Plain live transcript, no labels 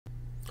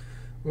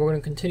We're going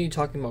to continue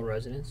talking about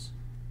resonance.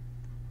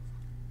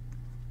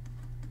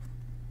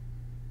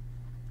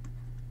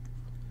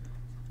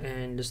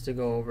 And just to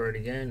go over it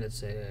again,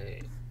 it's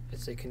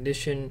a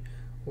condition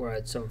where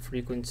at some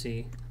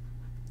frequency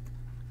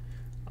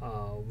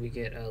we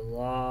get a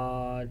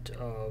lot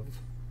of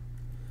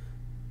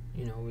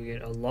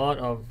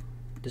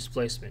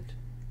displacement.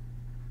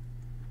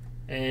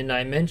 And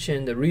I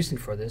mentioned the reason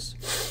for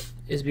this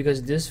is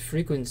because this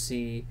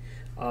frequency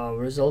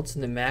results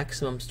in the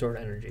maximum stored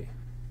energy.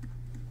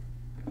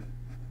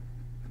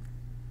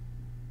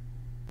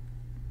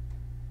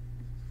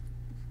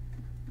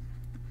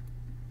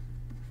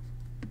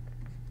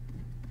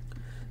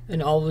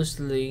 And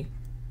obviously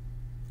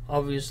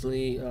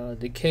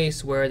the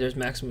case where there's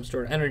maximum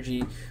stored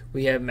energy,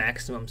 we have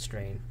maximum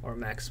strain or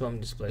maximum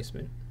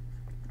displacement.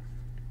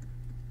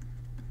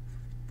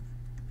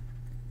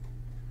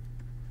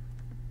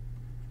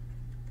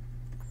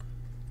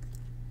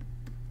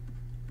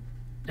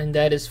 And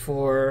that is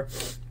for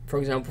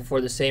example,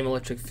 for the same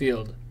electric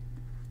field,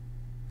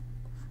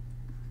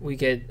 we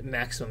get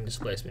maximum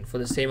displacement. For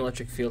the same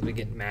electric field, we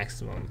get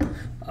maximum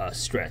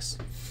stress.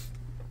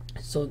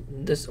 So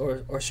this,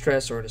 or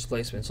stress or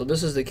displacement. So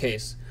this is the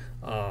case.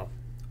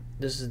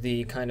 This is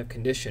the kind of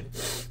condition.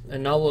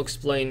 And now we'll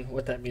explain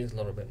what that means a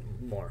little bit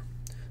more.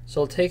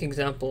 So I'll take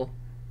example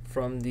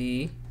from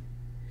the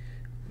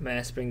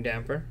mass spring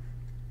damper.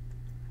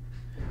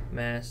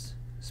 Mass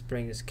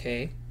spring is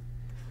K.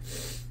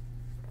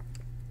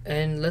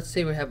 And let's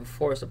say we have a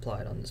force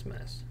applied on this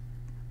mass.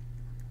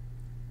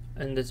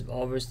 And this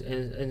obviously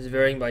is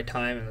varying by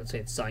time, and let's say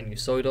it's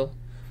sinusoidal.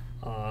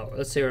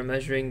 Let's say we're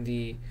measuring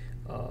the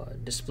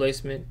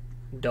displacement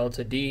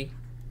delta D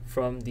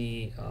from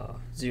the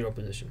 0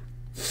 position,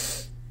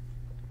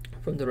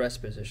 from the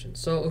rest position.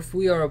 So if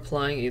we are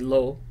applying a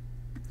low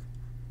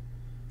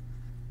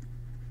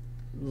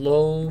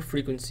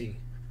frequency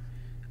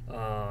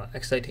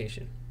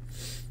excitation,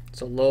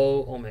 so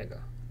low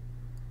omega,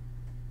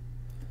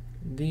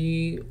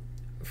 the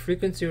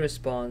frequency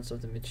response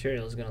of the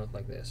material is going to look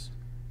like this.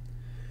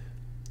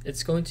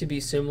 It's going to be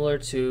similar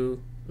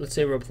to, let's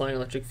say we're applying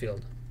an electric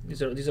field.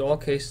 These are all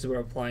cases where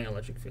we're applying an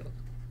electric field.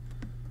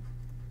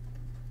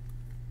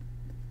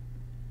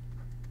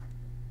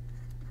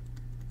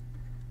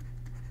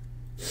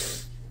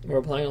 We're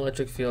applying an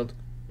electric field.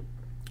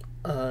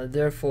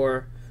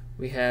 Therefore,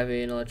 we have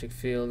an electric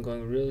field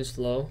going really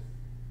slow.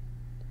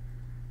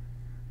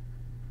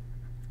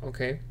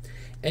 Okay,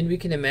 and we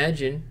can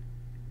imagine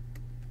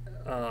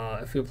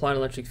if we apply an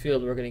electric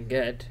field, we're going to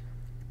get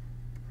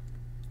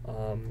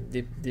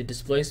the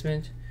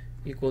displacement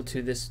equal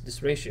to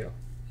this ratio.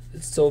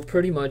 So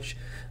pretty much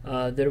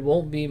there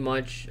won't be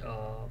much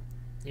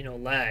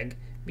lag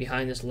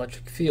behind this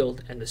electric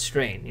field and the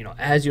strain.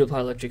 As you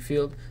apply electric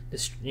field,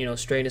 this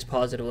strain is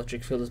positive,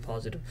 electric field is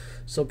positive.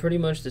 So pretty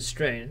much the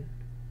strain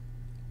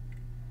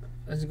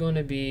is going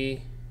to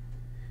be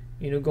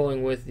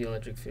going with the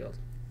electric field,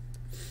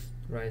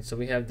 right? So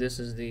we have this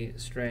as the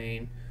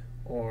strain,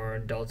 or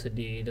delta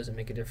D, doesn't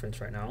make a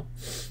difference right now.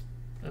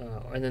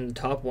 And then the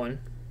top one,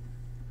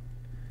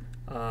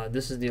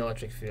 this is the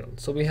electric field.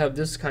 So we have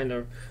this kind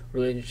of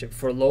relationship.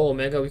 For low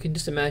omega, we can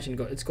just imagine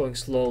it's going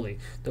slowly.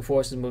 The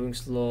force is moving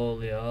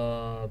slowly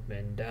up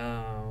and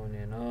down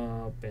and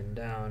up and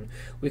down.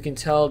 We can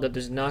tell that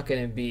there's not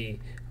going to be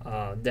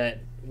that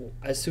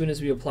as soon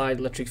as we apply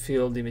the electric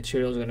field, the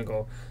material is going to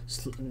go,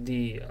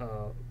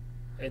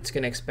 it's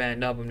going to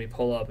expand up when we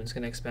pull up, and it's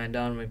going to expand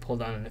down when we pull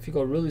down. And if you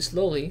go really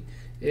slowly,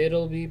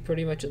 it'll be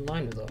pretty much in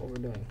line with what we're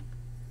doing.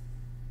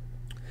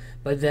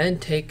 But then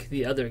take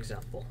the other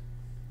example.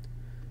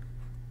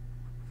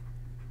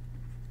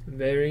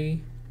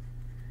 Very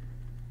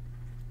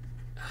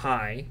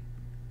high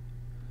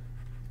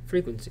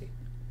frequency.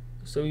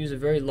 So we use a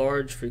very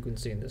large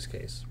frequency in this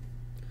case.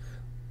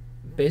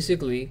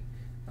 Basically,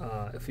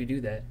 if we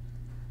do that,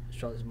 let's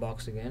draw this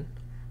box again.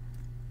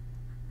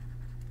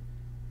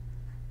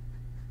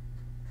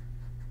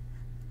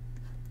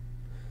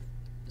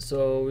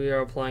 So we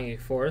are applying a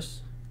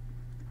force,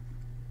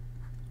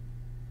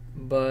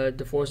 but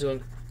the force is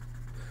going,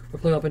 we're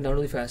pulling up and down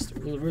really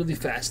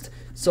fast,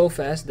 so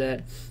fast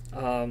that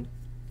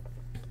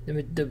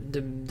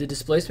the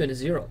displacement is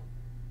 0.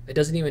 It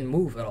doesn't even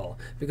move at all,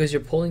 because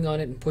you're pulling on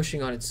it and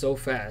pushing on it so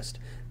fast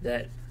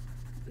that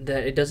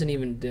it doesn't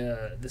even,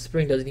 the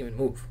spring doesn't even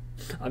move.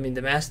 I mean,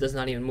 the mass does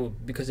not even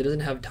move because it doesn't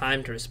have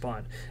time to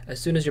respond.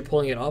 As soon as you're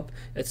pulling it up,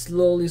 it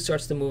slowly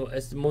starts to move.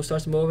 It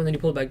starts to move, and then you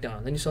pull it back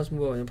down. Then you start to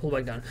move, and then pull it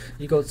back down.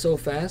 You go so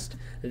fast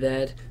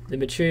that the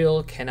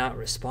material cannot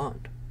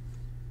respond.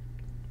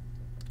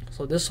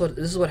 So this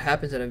is what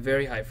happens at a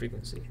very high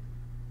frequency.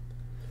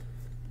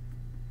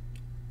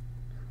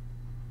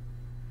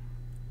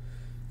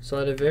 So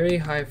at a very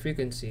high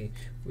frequency,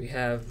 we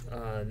have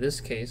this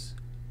case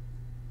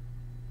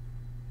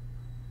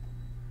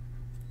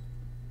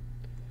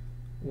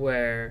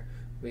where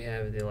we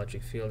have the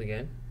electric field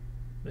again.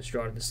 Let's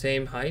draw it at the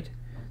same height.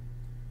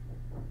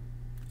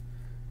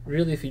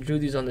 Really, if you drew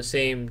these on the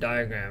same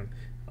diagram,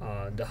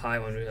 the high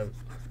one, we have,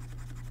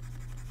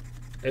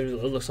 it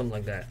looks something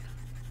like that.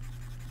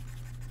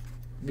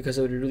 because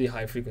of a really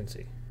high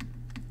frequency.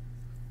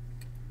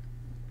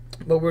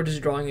 But we're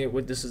just drawing it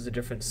with this is a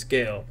different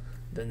scale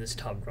than this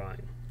top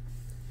drawing.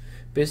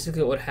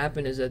 Basically what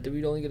happened is that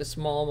we'd only get a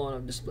small amount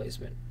of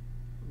displacement,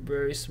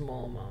 very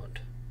small amount,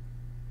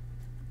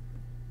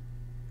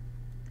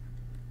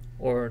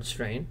 or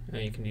strain,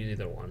 and you can use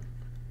either one.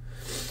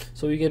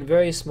 So we get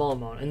very small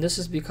amount, and this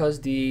is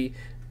because the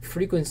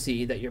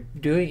frequency that you're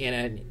doing it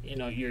at, you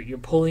know, you're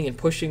pulling and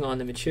pushing on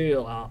the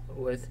material out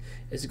with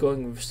is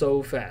going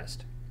so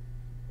fast.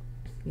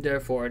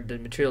 Therefore, the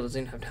material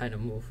doesn't have time to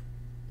move.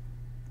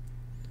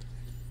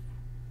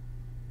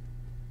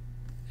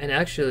 And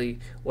actually,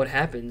 what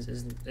happens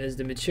is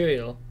the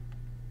material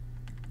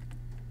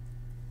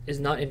is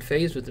not in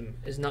phase with them,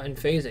 is not in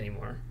phase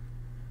anymore.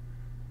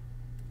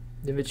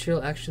 The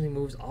material actually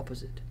moves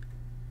opposite.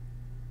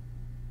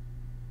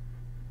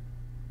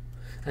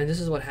 And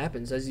this is what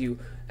happens as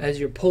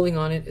you're pulling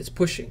on it, it's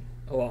pushing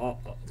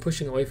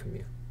away from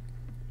you.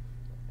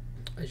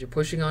 As you're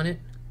pushing on it,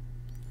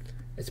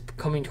 it's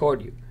coming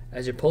toward you.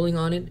 As you're pulling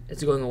on it,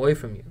 it's going away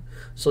from you.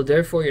 So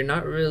therefore, you're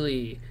not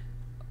really,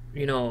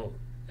 you know,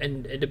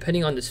 and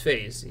depending on this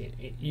phase,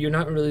 you're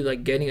not really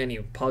like getting any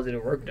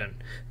positive work done.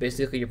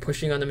 Basically, you're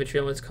pushing on the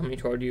material when it's coming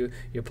toward you.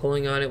 You're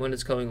pulling on it when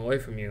it's going away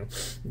from you.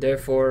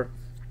 Therefore,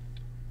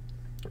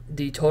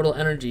 the total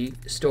energy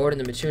stored in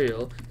the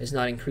material is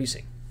not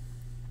increasing.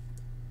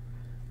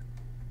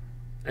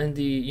 And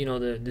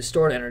the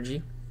stored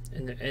energy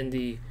in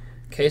the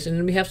case, and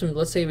then we have some,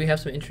 let's say we have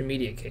some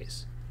intermediate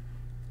case.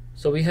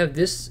 So we have,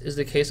 this is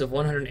the case of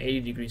 180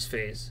 degrees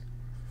phase,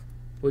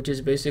 which is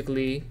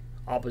basically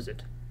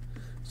opposite.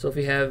 So if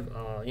we have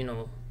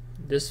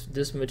this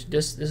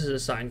is a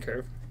sine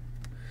curve,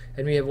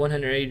 and we have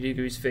 180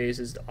 degrees phase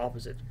is the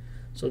opposite.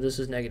 So this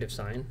is negative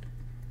sine,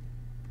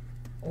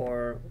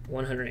 or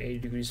 180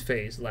 degrees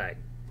phase lag.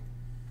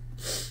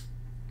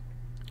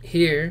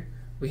 Here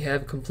we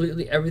have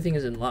completely everything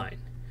is in line.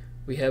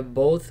 We have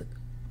both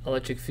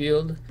electric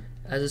field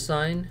as a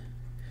sign,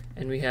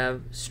 and we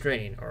have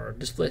strain or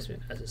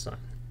displacement as a sign.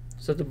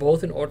 So they're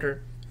both in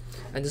order,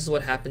 and this is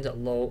what happens at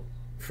low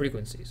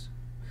frequencies.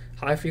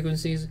 High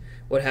frequencies,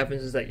 what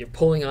happens is that you're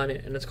pulling on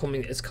it and it's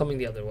coming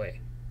the other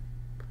way.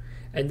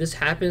 And this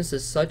happens to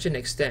such an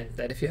extent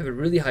that if you have a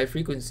really high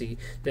frequency,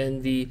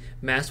 then the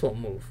mass won't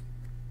move.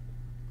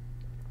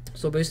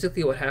 So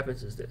basically what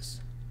happens is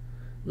this.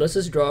 Let's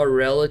just draw a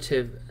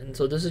relative, and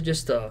so this is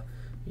just a,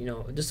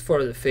 just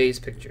for the phase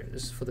picture.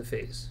 This is for the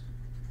phase.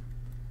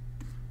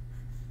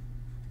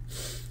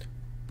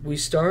 We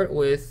start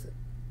with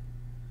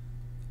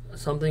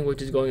something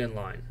which is going in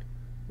line.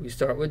 We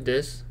start with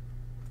this,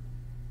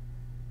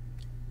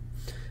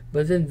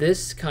 but then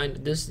this strain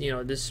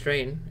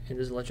in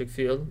this electric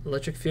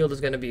field is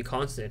going to be a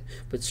constant,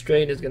 but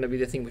strain is going to be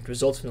the thing which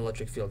results from the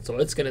electric field. So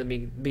it's going to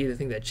be the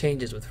thing that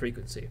changes with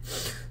frequency.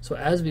 So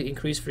as we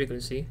increase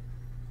frequency,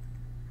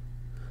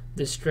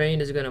 the strain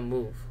is going to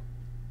move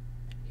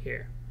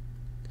here,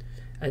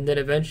 and then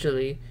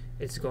eventually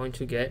it's going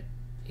to get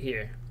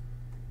here,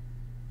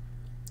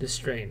 the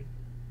strain.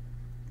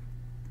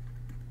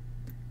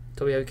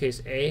 So we have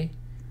case A,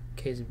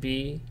 case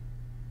B,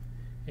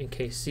 and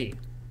case C.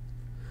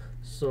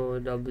 So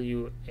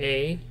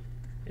WA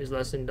is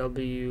less than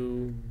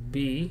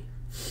WB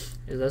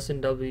is less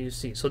than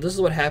WC. So this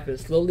is what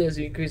happens slowly as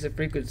you increase the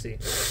frequency.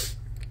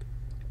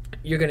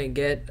 You're gonna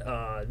get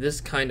this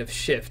kind of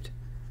shift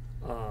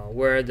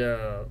where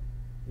the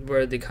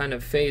kind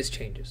of phase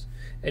changes.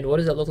 And what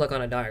does that look like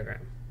on a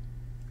diagram?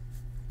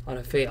 On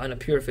a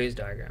pure phase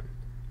diagram.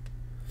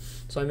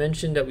 So I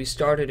mentioned that we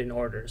started in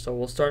order. So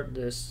we'll start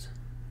this.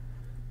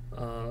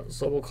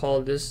 So we'll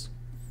call this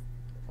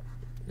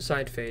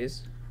side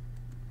phase,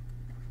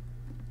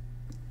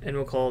 and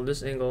we'll call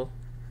this angle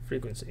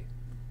frequency,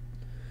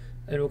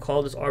 and we'll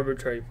call this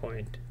arbitrary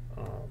point,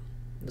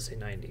 let's say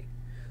 90.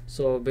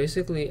 So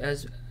basically,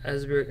 as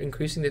we're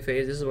increasing the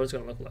phase, this is what it's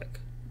going to look like.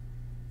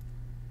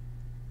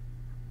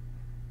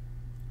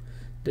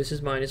 This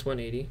is minus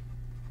 180,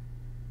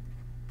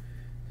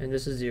 and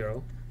this is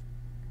 0.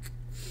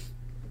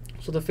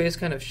 So the phase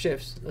kind of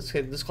shifts. Let's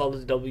call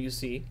this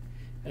WC,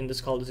 and this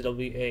call this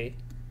WA.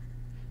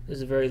 This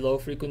is a very low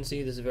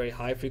frequency, this is a very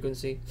high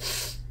frequency.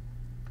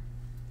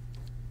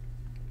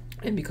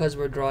 And because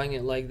we're drawing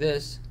it like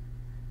this,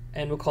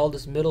 and we'll call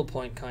this middle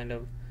point kind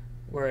of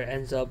where it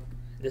ends up,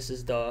 this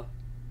is the,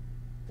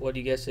 what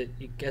do you guess it?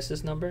 You guess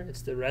this number?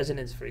 It's the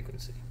resonance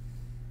frequency.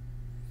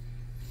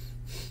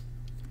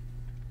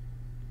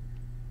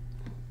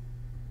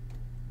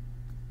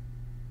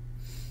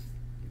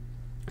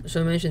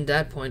 So I mentioned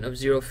that point of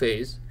 0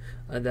 phase,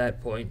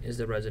 that point is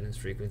the resonance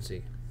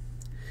frequency.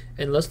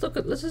 And let's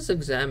just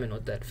examine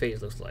what that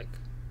phase looks like.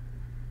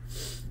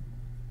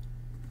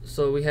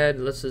 So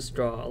let's just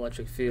draw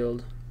electric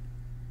field,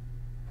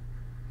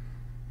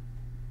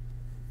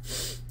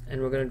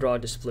 and we're going to draw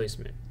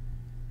displacement.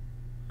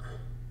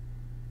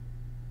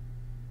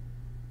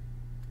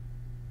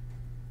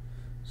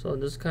 So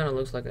this kind of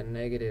looks like a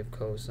negative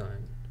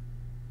cosine.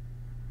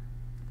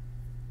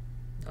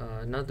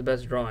 Not the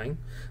best drawing,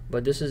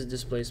 but this is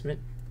displacement,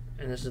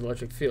 and this is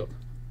electric field.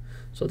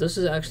 So this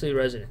is actually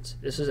resonance.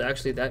 This is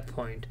actually that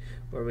point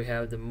where we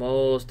have the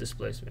most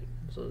displacement.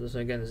 So this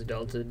again is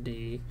delta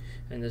D,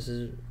 and this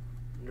is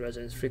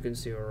resonance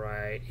frequency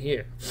right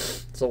here.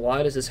 So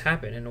why does this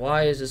happen, and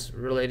why is this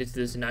related to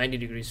this 90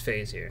 degrees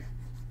phase here?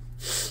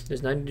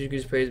 There's 90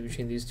 degrees phase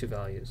between these two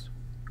values.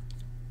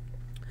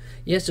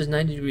 Yes, there's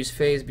 90 degrees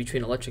phase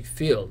between electric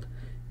field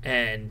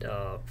and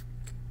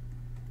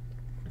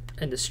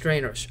the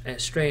strain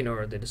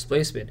or the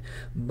displacement,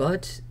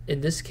 but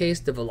in this case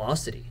the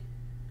velocity.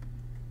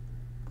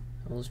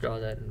 Let's draw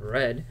that in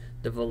red.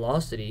 The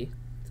velocity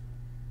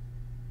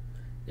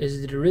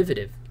is the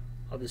derivative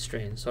of the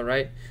strain. So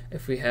right,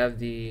 if we have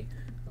the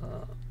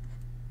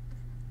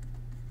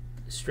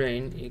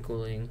strain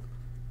equaling,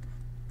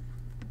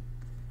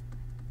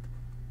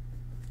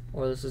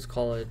 or let's just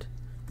call it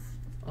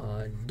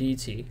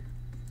dt,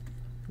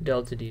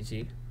 delta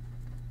dt,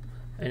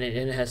 and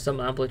it has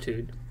some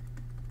amplitude,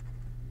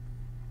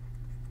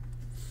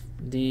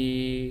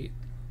 the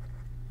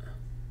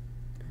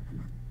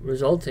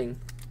resulting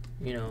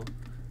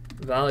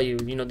value,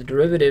 the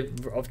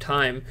derivative of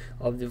time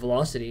of the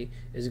velocity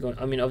is going,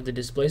 of the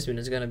displacement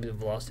is going to be the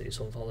velocity.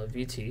 So we'll call it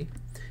vt,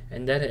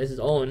 and that has its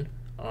own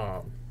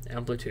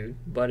amplitude,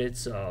 but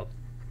it's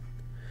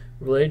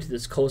related to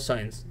this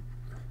cosine.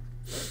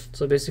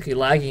 So basically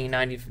lagging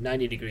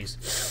 90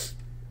 degrees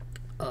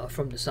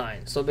from the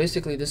sine. So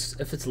basically this,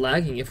 if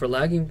we're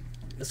lagging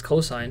this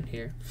cosine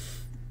here,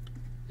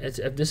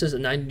 if this is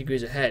 90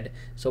 degrees ahead,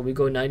 so we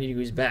go 90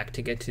 degrees back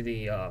to get to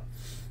the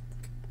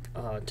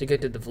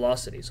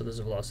velocity. So there's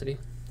a velocity,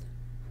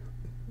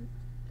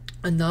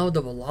 and now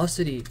the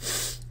velocity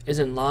is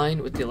in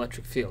line with the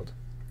electric field.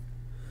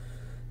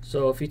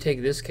 So if you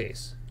take this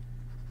case,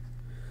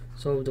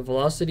 so the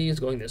velocity is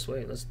going this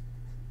way. Let's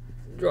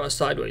draw a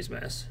sideways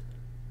mass.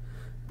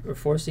 We're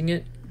forcing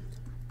it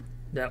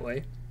that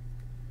way.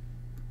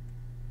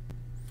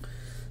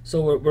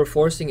 So we're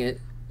forcing it.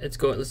 It's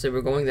going. Let's say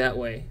we're going that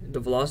way. The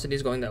velocity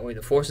is going that way.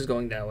 The force is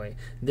going that way.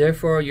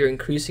 Therefore, you're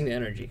increasing the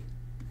energy.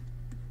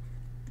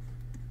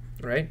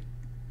 Right?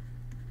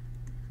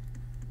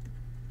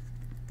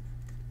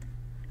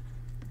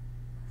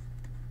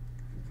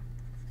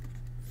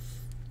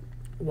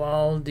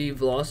 While the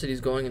velocity is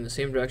going in the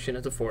same direction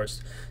as the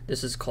force,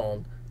 this is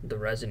called the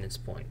resonance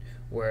point,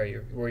 where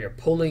you're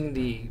pulling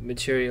the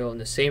material in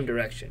the same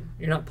direction.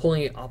 You're not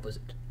pulling it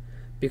opposite,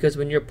 because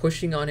when you're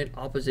pushing on it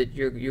opposite,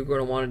 you're going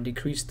to want to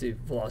decrease the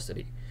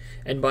velocity,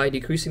 and by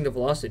decreasing the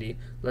velocity,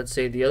 let's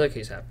say the other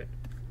case happened.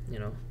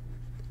 You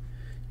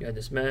had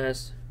this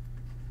mass,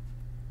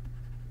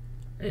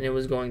 and it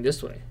was going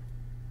this way.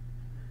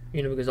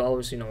 Because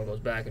always, it goes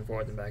back and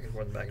forth and back and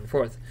forth and back and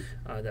forth.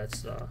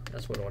 That's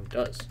what it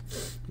does.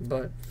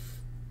 But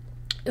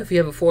if you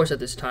have a force at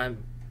this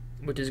time,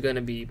 which is going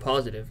to be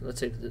positive, let's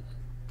say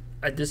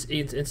at this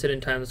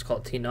incident time, let's call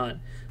it t0,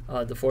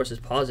 the force is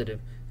positive,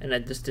 and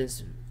at this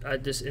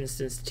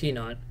instance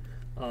t0,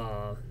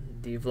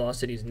 the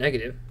velocity is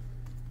negative.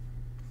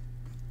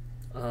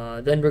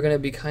 Then we're going to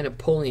be kind of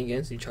pulling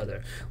against each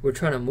other. We're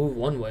trying to move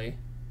one way,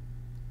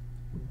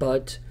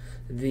 but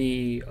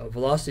the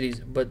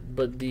velocities,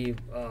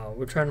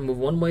 we're trying to move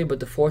one way,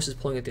 but the force is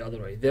pulling it the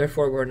other way.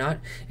 Therefore, we're not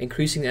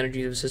increasing the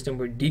energy of the system,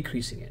 we're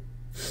decreasing it.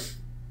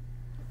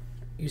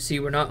 You see,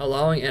 we're not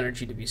allowing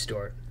energy to be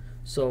stored.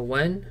 So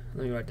when,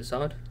 let me write this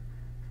out,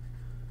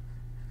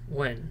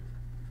 when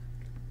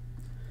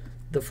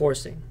the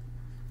forcing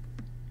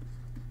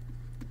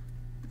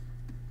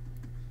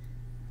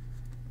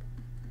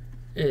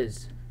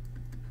is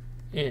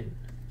in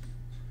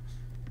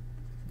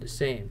the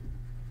same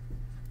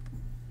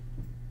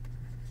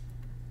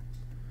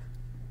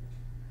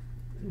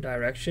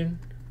direction,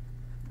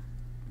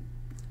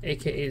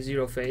 aka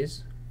zero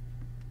phase,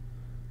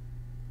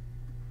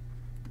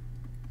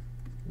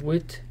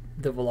 with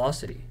the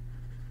velocity,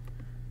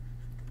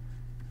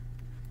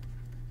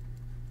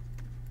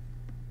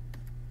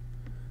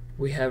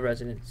 we have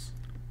resonance.